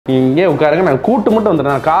இங்கே உட்காருங்க, நான் கூட்டு மட்டும்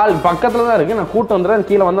வந்துடுறேன். நான் கால் பக்கத்தில் தான் இருக்குது, நான் கூட்டு வந்துடுறேன்.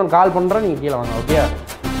 கீழே வந்து கால் பண்ணுறேன், நீங்கள் கீழே வாங்க. ஓகே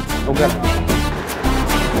உட்காரு.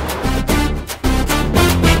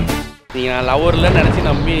 நீங்கள் நான் லவ்வரில் நினச்சி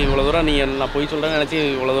நம்பி இவ்வளோ தூரம் நீங்கள் நான் போய் சொல்கிறேன்னு நினச்சி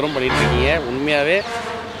இவ்வளோ தூரம் பண்ணிகிட்ருக்கீங்க. உண்மையாகவே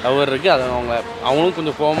லவ்வர் இருக்குது. அது அவங்களும்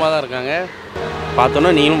கொஞ்சம் கோபமாக தான் இருக்காங்க.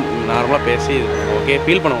 பார்த்தோன்னா நீங்களும் நார்மலாக பேசி ஓகே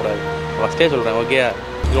ஃபீல் பண்ணக்கூடாது. ஃபஸ்ட்டே சொல்கிறேன். ஓகே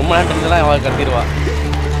ரொம்ப நேரம் தெரிஞ்சலாம் அவள் கத்திடுவா.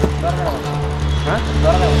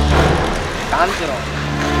 காமிச்சிடும்.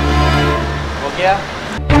 ஓகே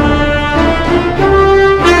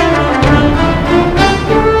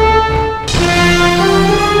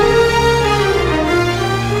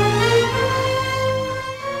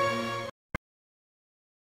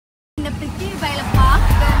இந்த பிரித்திவி பையில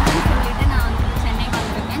பார்க்கணும்னு சொல்லிட்டு நான் வந்து சென்னை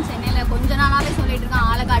வந்திருக்கேன். சென்னையில் கொஞ்ச நாளாகவே சொல்லிட்டு இருக்கேன்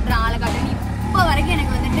ஆளை காட்டுறேன். இப்போ வரைக்கும்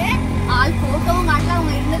எனக்கு வந்துட்டு ஆள் ஃபோட்டோவும் காட்டல,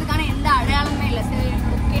 அவங்க இருந்ததுக்கான எந்த அடையாளமே இல்லை. சரி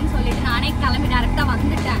ஓகேன்னு சொல்லிட்டு நானே கிளம்பி டேரெக்டாக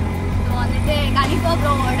வந்துட்டேன். ஸோ வந்துட்டு கண்டிப்பாக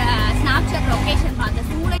ப்ரோவோட ஸ்னாப்சாட் லொக்கேஷன் பார்த்தேன்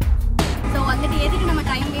சூளை. ஸோ வந்துட்டு எதுக்கு நம்ம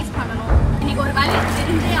டைம் வேஸ்ட் பண்ணணும், இன்னைக்கு ஒரு வேலை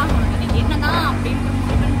தெரிஞ்சே ஆகணும். இன்னைக்கு என்னதான் அப்படின்ட்டு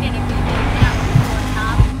முடிவுன்ட்டு எனக்கு தெரிஞ்சே ஆகணும்.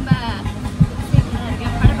 நான் ரொம்ப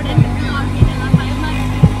இருக்கேன், படப்பட இருக்கணும் அப்படின்னு எல்லாம் பயமாக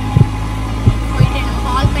இருக்கு. போயிட்டு நம்ம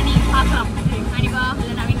கால் பண்ணி பார்க்கலாம். கண்டிப்பா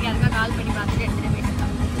இல்லை நவீன் யாருக்கா கால் பண்ணி பார்த்துட்டு எடுத்துகிட்டு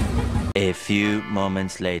பேசலாம். A few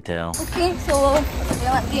moments later. Okay so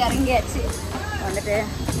இதில் வந்து இறங்கியாச்சு. வந்துட்டு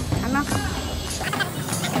அண்ணா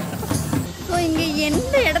ஸோ இங்கே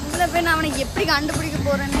எந்த இடத்துல போய் நான் அவனை எப்படி கண்டுபிடிக்க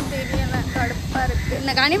போகிறேன்னு தெரியல, கடுப்பாக இருக்குது.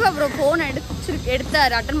 இந்த கண்டிப்பாக அப்புறம் ஃபோன்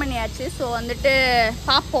எடுத்தார், அட்டன் பண்ணியாச்சு. ஸோ வந்துட்டு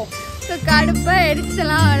பார்ப்போம். ஸோ கடுப்பாக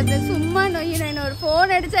எரிச்சலாம் வருது. சும்மா நொய்யினு ஒரு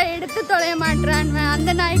ஃபோன் அடித்தா எடுத்து தொலைய மாட்டேறான்.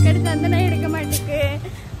 அந்த நாய்க்கு அடித்து அந்த நாய் எடுக்க மாட்டேக்கு.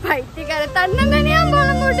 பைத்தியக்கார தன்னந்தனியாக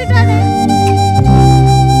போலம் போட்டுட்டானே.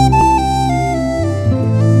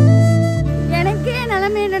 எனக்கே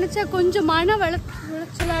நிலைமையை நினச்சா கொஞ்சம் மன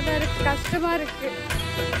உளைச்சலாக தான் இருக்குது, கஷ்டமாக இருக்குது.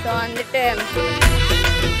 ஸோ வந்துட்டு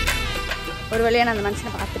ஒரு வழியாக நான் அந்த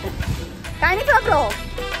மனுஷனை பார்த்துட்டேன். கண்டிப்பா ப்ரோ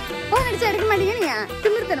ஃபோன் அடிச்சா எடுக்க மாட்டீங்க, நீங்கள்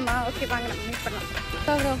திமிர்த்தணுமா? ஓகே வாங்க நம்ம மீட் பண்ணலாம்.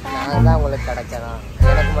 நான் தான் உங்களுக்கு கிடைச்சதான்,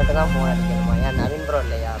 எனக்கு மட்டும் தான் ஃபோன் அடிக்கணுமா? ஏன் நவீன் ப்ரோ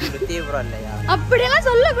இல்லையா, பிரித்திவி ப்ரோ இல்லையா? அப்படியெல்லாம்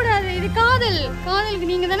சொல்லக்கூடாது. இது காதலுக்கு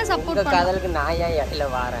நீங்க தானே சப்போர்ட் பண்ணணும். காதலுக்கு நான் ஏன் இடையில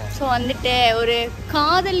வரேன்? ஸோ வந்துட்டு ஒரு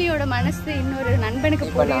காதலியோட மனசு இன்னொரு நண்பனுக்கு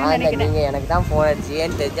புரியும்னு நினைக்கிறேன். நீங்க எனக்கு தான் ஃபோன் அடிச்சு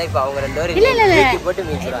ஏன்னு தெரிஞ்சா இப்போ அவங்க ரெண்டு பேரும் இல்லை போட்டு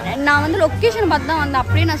மீட்றாங்க. நான் வந்து லொக்கேஷன் பார்த்து தான் வந்து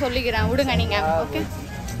அப்படியே நான் சொல்லிக்கிறேன், விடுங்க நீங்க. ஓகே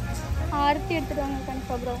ஆர்த்தி எடுத்துட்டு வாங்க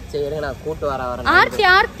கண்டிப்பா ப்ரோ. சரி நான் கூட்டு வரேன்.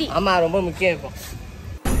 ஆர்த்தி ஆமா ரொம்ப முக்கியம். இப்போ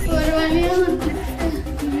ஒரு வழியா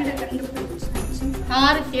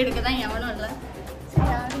ஆர்த்தி எடுக்க தான் எவனும் இல்லை.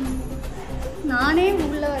 நானே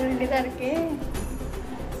உள்ள வர வேண்டியதா இருக்கே.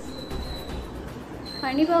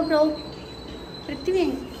 கண்டிப்பா bro. Prithvi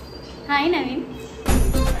hi Naveen.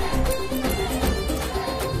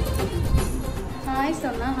 Hi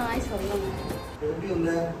சொன்னா ஹாய்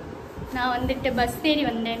சொல்லுங்க. நான் வந்துட்டு பஸ் ஏறி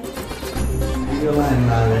வந்தேன்.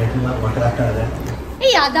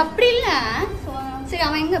 ஏய் அது அப்படி இல்லை. சரி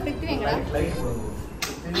அவன் எங்க பிரித்திவி எங்கடா?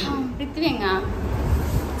 பிரித்திவி எங்க?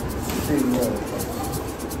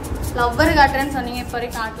 லவ்வர் காட்டுறேன்னு சொன்னீங்க, இப்போ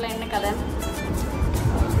வரைக்கும் காட்டல, என்ன கதை?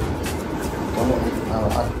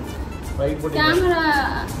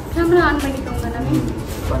 கேமரா ஆன் பண்ணிக்கோங்க நவீன்.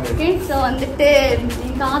 ஓகே ஸோ வந்துட்டு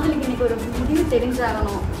என் காதலுக்கு இன்னைக்கு ஒரு முடிவு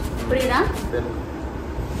தெரிஞ்சாகணும். புரியுதா?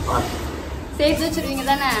 சேர்த்து வச்சிருவீங்க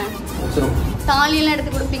தானே? தாலியெல்லாம்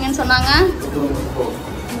எடுத்து கொடுப்பீங்கன்னு சொன்னாங்க.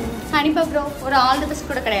 கண்டிப்பா ப்ரோ. ஒரு ஆல் தி பெஸ்ட்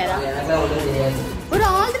கூட கிடையாதா? ஒரு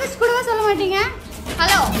ஆல் தி பெஸ்ட் கூடவா சொல்ல மாட்டீங்க?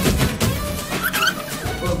 ஹலோ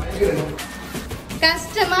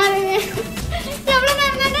கஷ்டமா இருக்கு. எவ்வளவு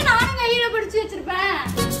நேரம் தானே நானும் கையில பிடிச்சி வச்சிருப்பேன்.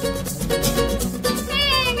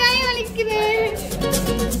 கை வலிக்குது.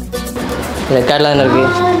 ரெக்கார்ட்ல தான இருக்கு.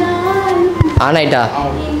 ஆன் ஆயிட்டா?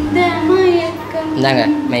 இந்தாங்க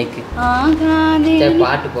மைக்கு. சரி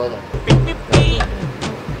பாட்டு போதும்.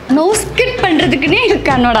 நோ ஸ்கிட் பண்றதுக்குன்னே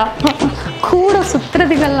இருக்கானோடா கூட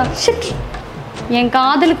சுத்துறதுக்கெல்லாம். என்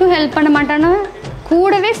காதலுக்கும் ஹெல்ப் பண்ண மாட்டானோ,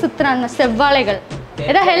 கூடவே சுத்துறாங்க செவ்வாழைகள்.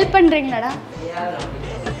 ஏதாவது ஹெல்ப் பண்றீங்களாடா?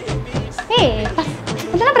 ஏய்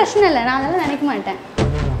அதெல்லாம் பிரச்சனை இல்லை, நான் அதெல்லாம் நினைக்க மாட்டேன்.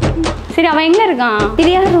 சரி அவன் எங்க இருக்கான்?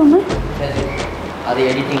 இது யார் ரூமு? அது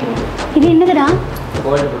எடிட்டிங் ரூம். இது என்னதுடா?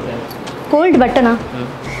 Gold button. கோல்ட் பட்டனா?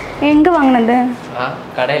 எங்க வாங்கினது?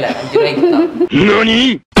 கடையில் 5 ரூபாய்க்கு.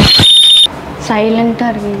 சைலண்டா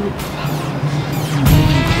இருக்கீங்க.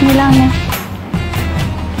 நிலாங்க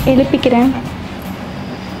எழுப்பிக்கிறேன்.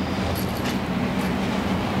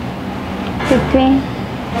 பிரித்வி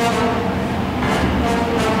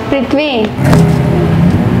பிரித்வி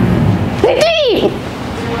பிரித்வி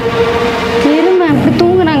எருமை இப்படி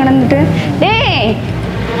தூங்குறாங்க நடந்துட்டு. டேய்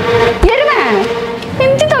எருமை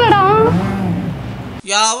எந்தி தலடா.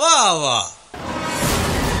 யாவா ஆவா.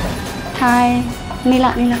 Hi Nila.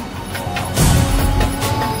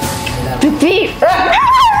 Prithvi.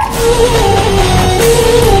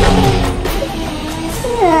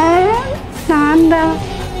 Nanda.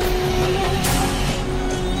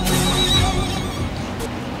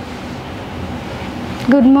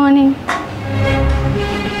 Good morning.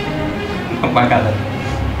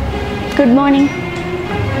 Good morning.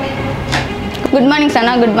 Good morning,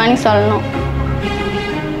 Sana. Good morning, Solno.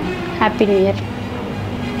 Happy New Year.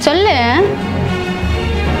 சொல்லு.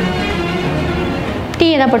 டீ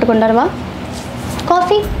ஏதாவது போட்டு கொண்டு வரவா?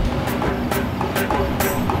 காஃபி?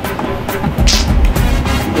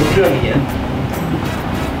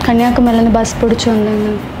 கன்னியாகுமரியிலேருந்து பஸ் பிடிச்சி வந்தாங்க.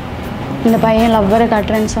 இந்த பையன் லவ்வரை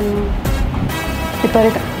காட்டுறேன்னு சொன்னான். இப்போ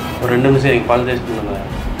இருக்கு. ஒரு 2 நிமிஷம் எனக்கு பால் டேஸ்ட் பண்ணுங்க.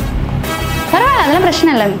 பரவாயில்ல, அதெல்லாம் பிரச்சனை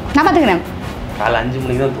இல்லை, நான் பார்த்துக்கிறேன். காலை 5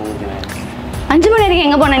 மணிக்கு தான் தூங்குறேன். 5 மணி வரைக்கும்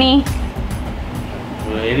எங்கே போன நீ?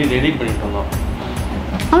 எடிட் பண்ணிட்டு வந்தோம்.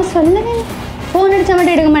 அவன் சொல்லவே ஃபோன் அடிச்சா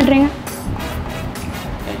மட்டும் எடுக்க மாட்டேறீங்க.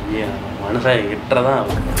 ஐயா மனுஷா எட்டுறதான்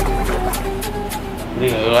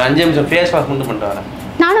 5 நிமிஷம் ஃபேஸ் வாஷ் மட்டும் பண்ணிட்டு வரேன்.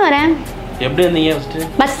 நானும் வரேன். எப்படி வந்தீங்க ஃபஸ்ட்டு?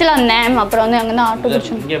 பஸ்ஸில் வந்தேன், அப்புறம் வந்து அங்கேருந்து ஆட்டோ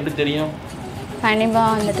பிடிச்சோம். இங்கே எப்படி தெரியும்?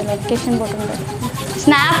 கண்டிப்பாக வந்துட்டு லொக்கேஷன் போட்டிருந்தாரு,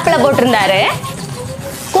 ஸ்னாப்பில் போட்டிருந்தாரு.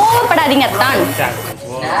 கோவப்படாதீங்க தான்.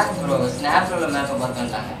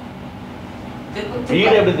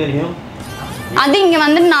 வீடு எப்படி தெரியும்? அது இங்கே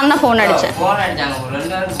வந்துட்டு நான் தான் ஃபோன் அடித்தேன்.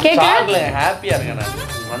 கேட்கல, ஹாப்பியாக இருக்கேன் நான்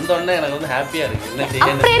வந்தோடனே. எனக்கு வந்து ஹாப்பியாக இருக்குது. என்ன செய்ய?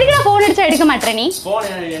 அப்புறம் எதுக்கு நான் ஃபோன் அடிச்சா எடுக்க மாட்டேன் நீ? ஃபோன்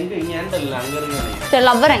எங்கே இங்கே ஏன்ட்ட இல்லை, அங்கே இருக்கு. சரி,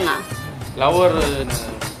 லவ்வர் எங்க? லவ்வர்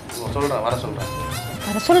சொல்கிறேன், வர சொல்கிறேன்.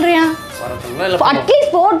 வர சொல்றியா? வர சொல்கிறேன். இல்லை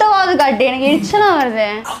அட்லீஸ்ட் ஃபோட்டோவாவது காட்டு, எனக்கு எரிச்சலாக வருது.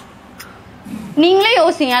 நீங்களே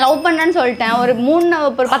யோசிங்க, லவ் பண்ணுறேன்னு சொல்லிட்டேன். ஒரு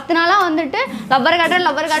 10 நாளாக வந்துட்டு லவ்வர்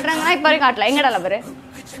காட்டுறேங்கன்னா இப்போ வரைக்கும் காட்டல. எங்கடா லவ்வர்?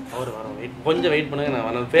 அவர் வரோம், கொஞ்சம் வெயிட் பண்ணுங்க. நான்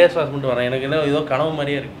வரேன், ஃபேஸ் வாஷ் மட்டும் வரேன். எனக்கு என்ன ஏதோ கனவு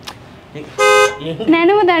மாதிரியே இருக்கு.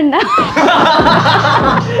 நினைவுதான்டா,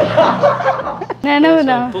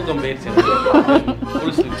 நினைவுதான். தூக்கம் போயிடுச்சு.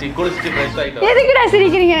 குளிச்சுட்டு ஃப்ரெஷ் ஆகிட்டோம். எதுக்குடா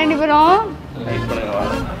சிரிக்கிறீங்க 2 பேரும்? லைட் பண்ணுங்க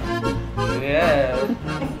வரேன்.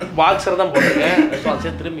 பாக்ஸர் தான் போட்டிருக்கேன்.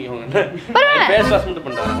 சரி திரும்பி ஃபேஸ் வாஷ் மட்டும்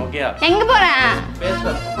பண்ணுறேன். ஓகேயா? எங்கே போகிறேன்? Face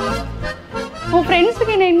wash. உன்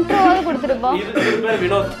ஃப்ரெண்ட்ஸுக்கு என்ன இன்ட்ரோவாவது கொடுத்துருப்போம். இது பேர்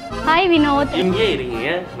வினோத். ஹாய் வினோத். இங்கே இருங்க,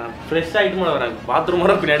 நான் ஃப்ரெஷ் ஆகிட்டு வரேன். பாத்ரூம்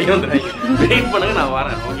வர பின்னாடி வந்துடுறேன். வெயிட் பண்ணுங்க, நான்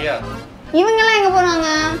வரேன். ஓகேயா? இவங்கெல்லாம் எங்கே போகிறாங்க?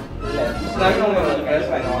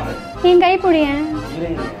 என் கைப்பிடியேன்.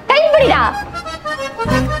 கைப்பிடிடா.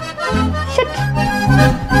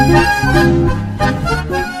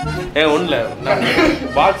 ஒன்றும் இல்லை, நான்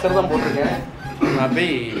பாக்ஸர் தான் போட்டிருக்கேன். நான்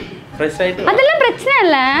போய் ஃப்ரெஷ் ஆகிட்டு. அதெல்லாம் பிரச்சனை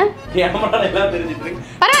இல்லை, எல்லாம் தெரிஞ்சுட்டு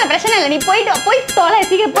பரவாயில்ல, பிரச்சனை இல்லை. நீ போயிட்டு தொலை,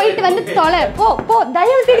 சீக்கிரம் போயிட்டு வந்து தொலை. போ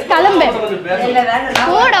தயவு செய்து கிளம்பு.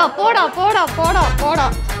 போடா.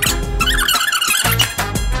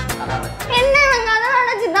 என்ன இவங்க அதான்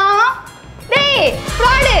நினைச்சுதான். டேய்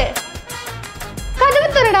ஃப்ராடு, கதவு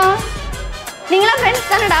தரடா. நீங்களா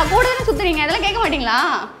ஃப்ரெண்ட்ஸ் தானடா, கூட தானே சுத்துறீங்க. அதெல்லாம் கேட்க மாட்டீங்களா?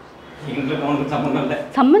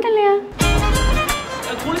 சம்மந்தம் இல்லையா?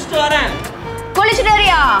 குளிச்சுட்டு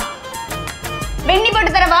வரியா? வெண்ணி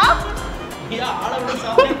போட்டு தரவா?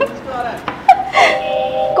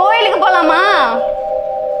 கோயிலுக்கு போலாமா?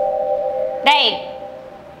 டேய்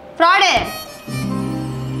ஃப்ராடு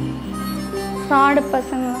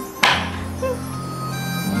பசங்க.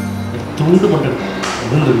 துண்டு மட்டும்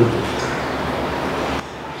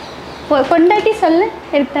பொண்டாட்டி சொல்லு,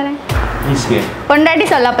 எடுத்து தரேன். பொண்டாட்டி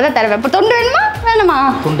சொல்லு, அப்பதான் தருவேன். இப்போ தொண்டு வேணுமா வேணுமா?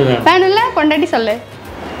 வேணும்ல, பொண்டாட்டி சொல்லு.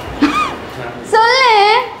 சொல்லு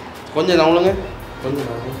கொஞ்சம் நவுளுங்க.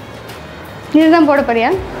 இதுதான் போட போறியா?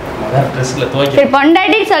 சரி,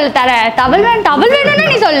 பொண்டாட்டி சொல்லு தரேன். டவல் வேணும்னா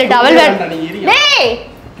நீ சொல்லு. டவல் வேணும். டேய்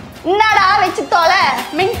என்னடா வெச்சு தொலை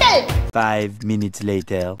மென்டல். 5 minutes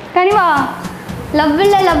later. கனிவா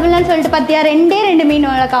லவ்வில்லைன்னு சொல்லிட்டு பார்த்தியா? 2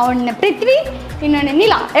 மீன் வளர்க்கா. ஒன்று பிருத்வி, இன்னொன்று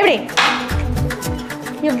நீலா. எப்படி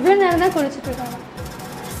எவ்வளோ நேரம் தான் குளிச்சுட்டு இருக்காங்க?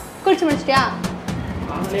 குளிச்சு முடிச்சிட்டியா?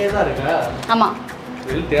 ஆமாம்,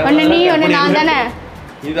 ஒன்று நீ ஒன்று நான் தானே.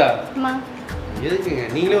 இதா ஆமாம். எதுக்குங்க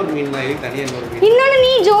நீங்களே ஒரு மீன் தான், எதுக்கு தனியாக இன்னொரு மீன்? இன்னொன்று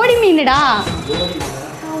நீ ஜோடி மீனுடா.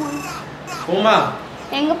 போமா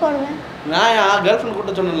எங்கே போடுற? நான் கேர்ள் ஃப்ரெண்ட்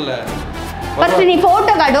கூட்ட சொன்னேன்ல. ஃபர்ஸ்ட் நீ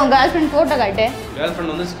ஃபோட்டோ காட்டு, உன் கேர்ள் ஃப்ரெண்ட் ஃபோட்டோ காட்டு. கேர்ள்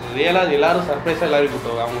ஃப்ரெண்ட் வந்து ரியலாக எல்லாரும் சர்ப்ரைஸாக எல்லாரும்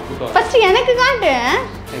கூட்டுவாங்க. அவங்க கூட்டுவாங்க. ஃபர்ஸ்ட் எனக்கு காட்டு.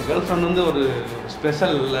 என் கேர்ள் ஃப்ரெண்ட் வந்து ஒரு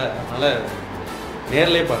ஸ்பெஷல் இல்லை, அதனால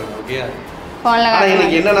நேர்லேயே பாருங்க. ஓகே? ஆனால்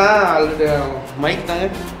எனக்கு என்னன்னா ஆல்ரெடி மைக் தாங்க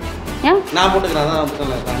நான் போட்டுக்கிறேன். அதான்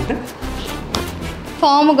அப்படி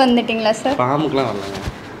ஃபார்முக்கு வந்துட்டீங்களா சார்? ஃபார்முக்குலாம் வரலங்க,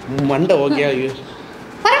 மண்டை. ஓகே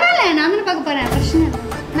பரவாயில்ல, நான் தானே பார்க்க போகிறேன். பிரச்சனை இல்லை,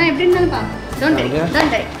 நான் எப்படி இருந்தாலும் பார்ப்பேன்.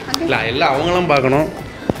 இல்லை எல்லாம் அவங்களாம் பார்க்கணும்.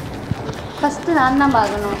 ஃபஸ்ட்டு நான் தான்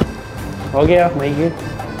பார்க்கணும். ஓகேயா மைக்கு?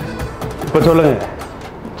 இப்போ சொல்லுங்கள்.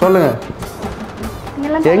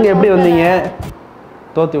 எங்க எப்படி வந்தீங்க?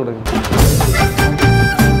 தோத்தி விடுங்க.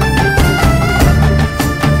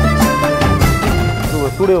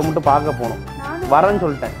 ஸ்டூடியோ மட்டும் பார்க்க போனோம். வரேன்னு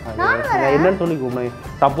சொல்லிட்டேன். என்னன்னு சொல்லி கூப்பிடுங்க.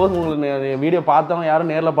 சப்போஸ் உங்களுக்கு வீடியோ பார்த்தவங்க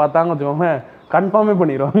யாரும் நேரில் பார்த்தாங்க வச்சுக்கோங்க, கன்ஃபார்மே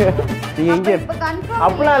பண்ணிடுவாங்க. நீங்கள் எங்கே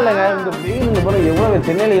அப்படிலாம் இல்லைங்க. இந்த வெயில் இந்த போல எவ்வளோ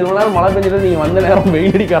சென்னையில் எவ்வளோ நேரம் மழை பெஞ்சிட்டு நீங்கள் வந்த நேரம்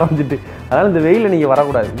வெயில் அடிக்க ஆரம்பிச்சிட்டு, அதனால் இந்த வெயிலில் நீங்கள்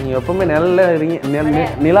வரக்கூடாது. நீங்கள் எப்பவுமே நிழல்ல இருங்க.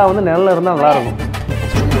 நிலா வந்து நிழல்ல இருந்தால் நல்லாயிருக்கும்.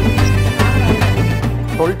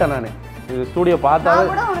 சொல்லிட்டேன் நான். இது ஸ்டூடியோ பார்த்தா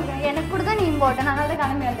எனக்கு கூட தான் நீ போட்டேன், அதனால தான்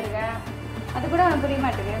கிளம்பி வந்திருக்கேன். அது கூட உனக்கு புரிய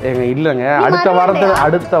மாட்டேங்குது. ஏங்க இல்லைங்க,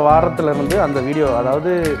 அடுத்த வாரத்துல இருந்து அந்த வீடியோ,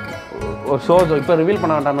 அதாவது ஒரு ஷோ இப்போ ரிவீல்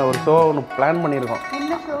பண்ண வேண்டாம், ஒரு ஷோ ஒன்று பிளான் பண்ணியிருக்கோம்.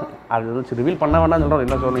 அது ரிவீல் பண்ண வேண்டாம்னு சொல்கிறோம்.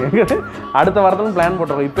 என்ன சொல்லுங்க, அடுத்த வாரத்துல பிளான்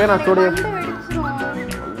போட்டுருக்கோம். இப்போ நான் ஸ்டூடியோ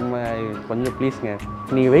கொஞ்சம் ப்ளீஸ்ங்க,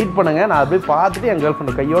 நீங்கள் வெயிட் பண்ணுங்க. நான் போய் பார்த்துட்டு என் கேர்ள்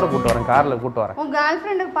ஃப்ரெண்டு கையோட கூப்பிட்டு வரேன், காரில் கூப்பிட்டு வரேன். உங்கள் கேர்ள்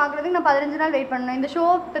ஃப்ரெண்டுக்கு பார்க்குறதுக்கு நான் 15 நாள் வெயிட் பண்ணணும். இந்த ஷோ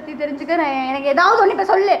பற்றி தெரிஞ்சுக்க எனக்கு ஏதாவது ஒன்று இப்போ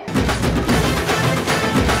சொல்லு.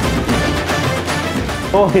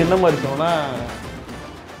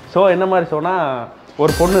 ஷோ என்ன மாதிரி ஷோனா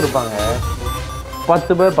ஒரு பொண்ணு இருப்பாங்க,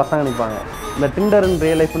 10 பேர் பசங்க நிற்பாங்க. இந்த டிண்டர் அண்ட்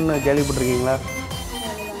ரியல் லைஃப்னு கேள்விப்பட்டிருக்கீங்களா?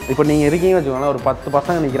 இப்போ நீங்கள் இருக்கீங்கன்னு வச்சுக்கோங்களேன், ஒரு 10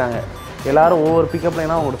 பசங்க நிற்கிறாங்க. எல்லோரும் ஒவ்வொரு பிக்கப்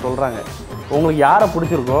லைனாக அவங்களுக்கு சொல்கிறாங்க. உங்களுக்கு யாரை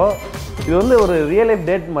பிடிச்சிருக்கோ, இது வந்து ஒரு ரியல் லைஃப்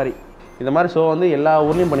டேட் மாதிரி. இந்த மாதிரி ஷோ வந்து எல்லா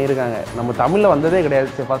ஊர்லேயும் பண்ணியிருக்காங்க. நம்ம தமிழில் வந்ததே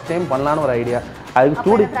கிடையாது. ஃபஸ்ட் டைம் பண்ணலான்னு ஒரு ஐடியா. அதுக்கு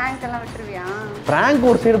ஸ்டூடியோ ப்ராங்க்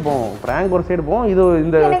ஒரு சைடு போவோம். இது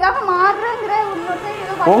இந்த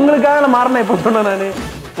உங்களுக்காக நான் மாறினேன். இப்போ சொன்னேன் நான்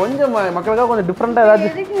கொஞ்சம் மக்களுக்காக கொஞ்சம் டிஃப்ரெண்ட்டாக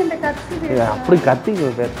ஏதாச்சும் அப்படி கத்தி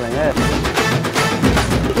பேசுகிறேங்க.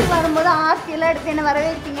 வரும்போது ஆர்த்தியெல்லாம் எடுத்து என்ன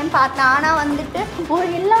வரவேற்பீங்கன்னு பார்த்தேன். ஆனால் வந்துட்டு ஒரு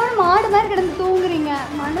எல்லாரும் மாடு மாதிரி கிடந்து தூங்குறீங்க.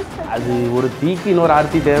 மனசு அது ஒரு தீக்கு இன்னொரு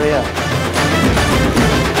ஆர்த்தி தேவையா?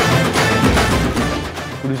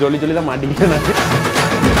 இப்படி சொல்லி தான் மாட்டிக்கிட்டேன் நான்.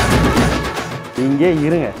 இங்கே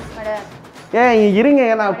இருங்க, இங்கே இருங்க.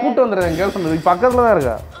 நான் கூப்பிட்டு வந்துடுறேன். என் கேர்ள் ஃப்ரெண்ட் பக்கத்தில் தான்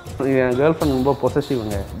இருக்கா. என் கேர்ள் ஃப்ரெண்ட் ரொம்ப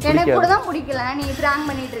பொசசிவ்ங்க. எனக்கு கூட தான் பிடிக்கல நீ பிராங்க்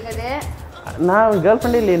பண்ணிட்டு இருக்குது. நான் கேர்ள்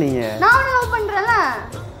ஃப்ரெண்டே இல்லையே. நீங்கள் நான் லவ் பண்ணுறேன்ல.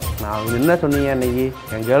 நான் என்ன சொன்னீங்க அன்னைக்கு?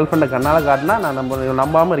 என் கேர்ள் ஃப்ரெண்டை கண்ணால் காட்டினா நான்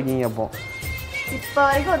நம்பாமல் இருக்கீங்க. அப்போ இப்போ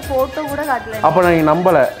வரைக்கும் ஒரு ஃபோட்டோ கூட காட்டல. அப்போ நான்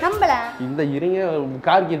நம்பலை. இந்த இருங்க,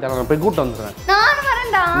 கார்கி தரேன். நான் போய் கூப்பிட்டு வந்துடுறேன். நான்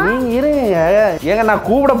வரேன்டா. நீங்கள் இருங்க. ஏங்க நான்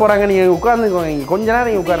கூப்பிட போகிறாங்க. நீங்கள் உட்காந்துக்கோங்க. இங்கே கொஞ்ச நேரம்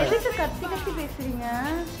நீங்கள் உட்காருங்க. கத்தி பேசுறீங்க.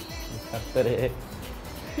 கத்தரு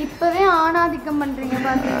இப்பவே ஆணாதிக்கம் பண்றீங்க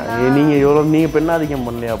பாத்தீங்களா? நீங்க பெண்ணாதிக்கம்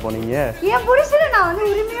பண்ணலையா? அப்போ நீங்க என் புருஷனை நான் வந்து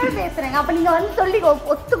உரிமையோட பேசுறேங்க. அப்ப நீங்க வந்து சொல்லி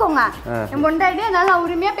ஒத்துக்கோங்க. என் பொண்டாட்டி அதனால நான்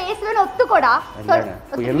உரிமையா பேசுவேன்னு ஒத்துக்கோடா.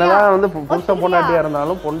 என்னதான் வந்து புருஷன் பொண்டாட்டியா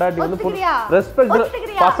இருந்தாலும் பொண்டாட்டி வந்து ரெஸ்பெக்ட்,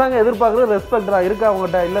 பசங்க எதிர்பார்க்கறது ரெஸ்பெக்ட் தான் இருக்கா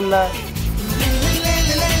அவங்ககிட்ட? இல்ல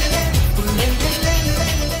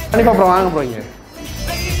கண்டிப்பா. அப்புறம் வாங்க போறீங்க.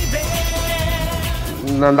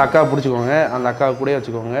 அந்த அக்காவை பிடிச்சிக்கோங்க. அந்த அக்காவை கூட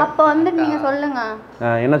வச்சுக்கோங்க. அப்போ வந்து நீங்க சொல்லுங்க.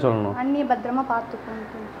 என்ன சொல்லணும்? அண்ணியை பத்திரமா பார்த்துக்கோங்க.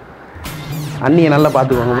 அண்ணியை நல்லா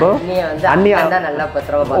பார்த்துக்கோங்க ப்ரோ. அண்ணியை நல்லா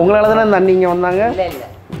பத்திரமா. உங்களால தானே இந்த அண்ணி இங்கே வந்தாங்க.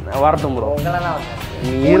 வரட்டும் ப்ரோ.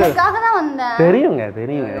 தெரியுங்க.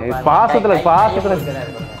 பாசத்துல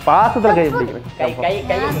கை பிடிக்கிறேன்.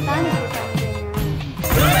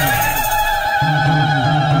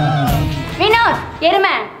 வினோத்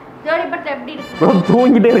எருமை ஜோடி படத்துல எப்படி இருக்கு ப்ரோ?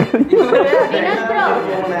 தூங்கிட்டே இருக்கு.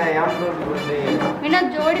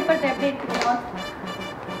 வினோத் ஜோடி படத்துல எப்படி இருக்கு?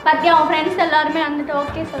 பாத்தியா உன் ஃப்ரெண்ட்ஸ் எல்லாரும் வந்துட்டு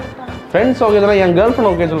ஓகே சொல்லிட்டாங்க. ஃப்ரெண்ட்ஸ் ஓகே தான். என் கேர்ள்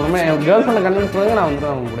ஃப்ரெண்ட் ஓகே சொல்லுமே. என் கேர்ள் ஃப்ரெண்டை கன்வின்ஸ் பண்ணுங்க, நான்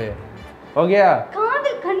வந்துடுறேன் அவங்க கூட. ஓகேயா?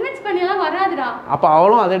 காதல் கன்வின்ஸ் பண்ணியெல்லாம் வராதுடா. அப்போ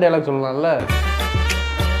அவளும் அதே டைலாக் சொல்லலாம்ல.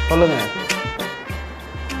 சொல்லுங்க.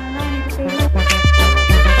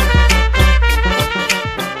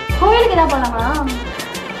 கோயிலுக்கு தான் போலாமா?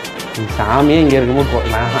 சாமியே இங்கே இருக்கும்போது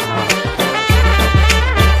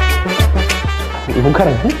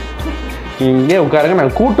உட்காருங்க. இங்கே உட்காருங்க.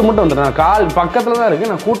 நான் கூட்டு மட்டும் வந்துடுறேன். நான் கால் பக்கத்தில் தான்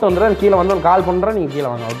இருக்குது. நான் கூட்டு வந்துடுறேன். கீழே வந்தாலும் கால் பண்ணுறேன். நீங்கள் கீழே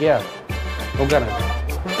வாங்க. ஓகே உட்காருங்க.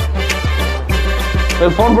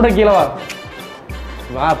 ஃபோன் போட்டு கீழே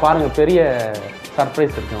வா பாருங்கள். பெரிய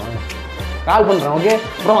சர்ப்ரைஸ் இருக்கு. வாங்க கால் பண்ணுறேன். ஓகே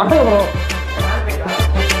அப்புறம் வாங்க ப்ரோ.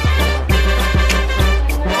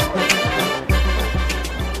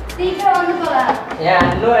 சீக்கிரம் வந்து போல.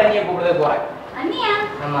 இன்னொரு அண்ணியை கூப்பிடுறது போகிறேன். அண்ணியா?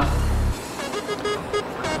 ஆமாம்.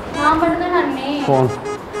 நான் மட்டும்தான் அண்ணி. ஃபோன்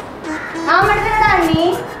நான் மட்டும்தான் அண்ணி.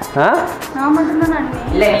 நான் மட்டும்தான் அண்ணி.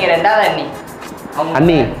 இல்லை நீங்கள் ரெண்டாவது அண்ணி.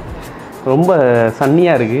 அண்ணி ரொம்ப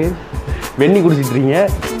சன்னியாக இருக்கு. வெண்ணி குடிச்சிட்றீங்க.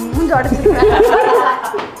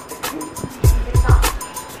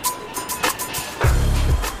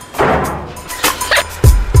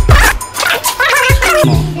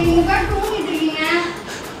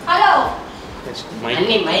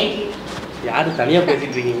 யாரு தனியா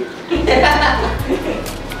பேசிட்டு இருக்கீங்க?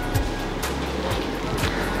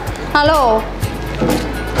 Hello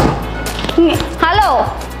hello.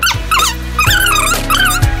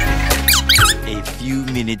 A few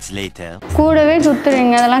minutes later. கூடவே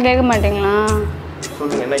சுத்துறீங்க, அதெல்லாம் கேட்க மாட்டீங்களா?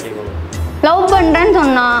 சொல்லுங்க, என்ன கேட்கணும்? லவ் பண்ணுறேன்னு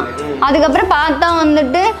சொன்னான். அதுக்கப்புறம் பார்த்தா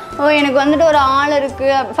வந்துட்டு எனக்கு வந்துட்டு ஒரு ஆள்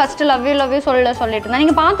இருக்குது, ஃபஸ்ட்டு லவ் யூ சொல்லிட்டு இருந்தா.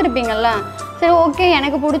 நீங்கள் பார்த்துருப்பீங்கள்ல. சரி ஓகே,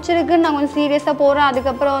 எனக்கு பிடிச்சிருக்குன்னு நான் கொஞ்சம் சீரியஸாக போகிறேன்.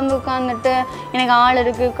 அதுக்கப்புறம் வந்து உட்காந்துட்டு எனக்கு ஆள்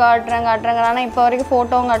இருக்குது காட்டுறேங்க. ஆனால் இப்போ வரைக்கும்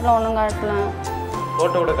ஃபோட்டோவும் காட்டல, ஒன்றும் காட்டல.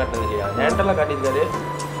 ஃபோட்டோ கூட காட்டுறது இல்லையா? நேரத்தில் காட்டியிருக்காரு.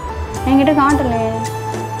 என்கிட்ட காட்டலையே.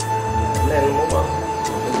 என்னமோ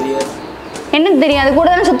என்ன தெரியாது, கூட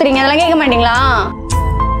தானே சுற்றுறீங்க, அதெல்லாம் கேட்க மாட்டீங்களா?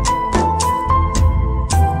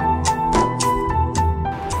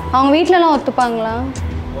 அவங்க வீட்டிலலாம் ஒத்துப்பாங்களா?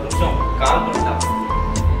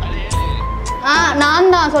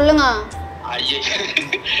 நான் தான், சொல்லுங்க.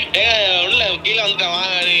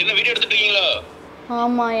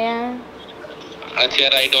 ஆமா, ஏன்? சரி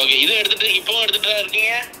ரைட் ஓகே. இது எடுத்துட்டு இப்பவும் எடுத்துட்டு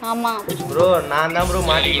இருக்கீங்க? ஆமா ப்ரோ, நான் தான் ப்ரோ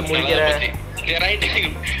மாட்டிட்டு முடிக்கிறேன். சரி ரைட்,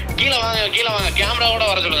 கீழே வாங்க கேமராவோட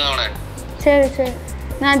வர சொல்லுங்க அவனை. சரி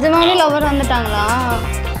நிஜமாவே லவர் வந்துட்டாங்களா?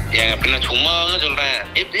 ஏங்க பின்ன சும்மாவாங்க சொல்றேன்.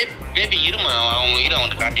 பேபி இருமா, அவங்க இரு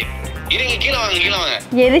வந்து காட்டி இருங்க. கீழே வாங்க.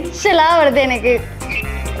 எரிச்சலா வருது எனக்கு.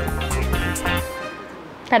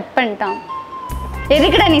 கட் பண்ணிட்டான்.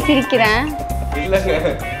 எதுக்குடா நீ சிரிக்கிற? இல்லைங்க,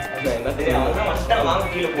 என்ன தெரியும், வாங்க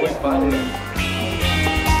கீழே போய் பாருங்க.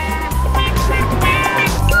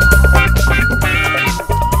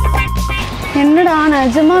 என்னடா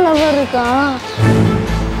நிஜமா லவர் இருக்கா?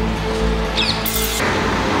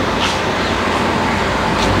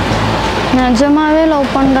 நிஜமாவே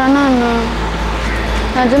லவ் பண்றானா என்ன?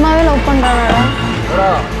 நிஜமாவே லவ் பண்றானாடா? ப்ரோ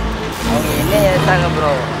அவங்க என்ன எடுத்தாங்க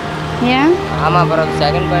ப்ரோ? ஏன்? ஆமாம் ப்ரோ,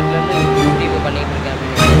 செகண்ட் பார்ட்லேருந்து டிவி பண்ணிகிட்டு இருக்கேன்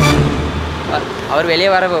அப்படின்னு. அவர் வெளியே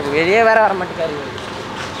வேற வர மாட்டேங்காரு.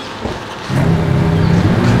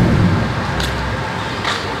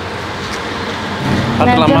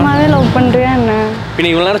 நிஜமாவே லவ் பண்றியா என்ன? இப்போ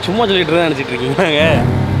நீங்கள் இவ்வளோ நேரம் சும்மா சொல்லிட்டு தான் நினச்சிட்டு இருக்கீங்களாங்க?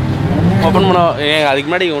 ஓப்பன் பண்ண ஏங்க, அதுக்கு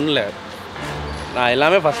முன்னாடி ஒன்றும் இல்லை. நான்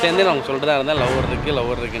எல்லாமே ஃபஸ்ட்லேருந்தே நான் சொல்லிட்டு தான் இருந்தேன்,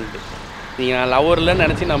 லவர் இருக்குன்ட்டு. நீங்கள் நான் லவர் இல்லைன்னு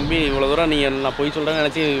நினச்சி நம்பி இவ்வளோ தூரம் நான் போய் சொல்கிறேன்னு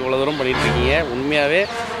நினச்சி இவ்வளோ தூரம் பண்ணிகிட்டு இருக்கீங்க. உண்மையாகவே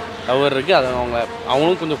லவர் இருக்குது. அது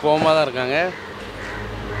அவங்களும் கொஞ்சம் கோவமாக தான் இருக்காங்க.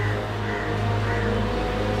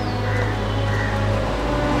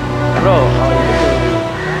 ப்ரோ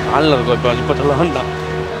ஆன்லைனில் இருக்கும். இப்போ சொல்ல வேண்டாம்.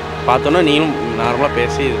 பார்த்தோன்னா நீங்களும் நார்மலாக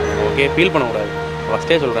பேசி ஓகே, ஃபீல் பண்ணக்கூடாது.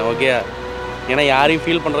 ஃபஸ்ட்டே சொல்கிறேன் ஓகே. ஏன்னா யாரையும்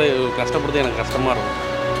ஃபீல் பண்ணுறது கஷ்டப்படுறது எனக்கு கஷ்டமாக இருக்கும்.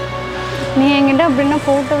 நீ என்கிட்ட அப்படின்னா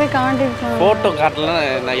ஃபோட்டோவே காட்டிருக்கேன். ஃபோட்டோ காட்டலாம்,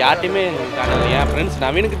 நான் யார்ட்டையுமே காட்டலை. என் ஃப்ரெண்ட்ஸ்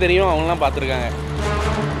நவீனுக்கு தெரியும், அவங்களாம் பார்த்துருக்காங்க.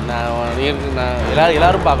 நான்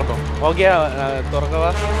எல்லோரும் பார்க்கட்டும். ஓகே, நான்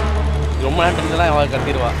திறக்கவா? ரொம்ப நேரம் இருந்துலாம் அவள்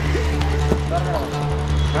கத்திடுவா.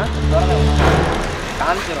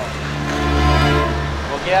 காமிச்சிடும்.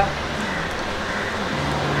 ஓகே,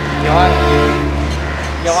 இங்கே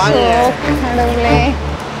வாங்க. கடவுளே.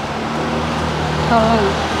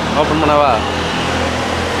 ஓப்பன் பண்ணவா?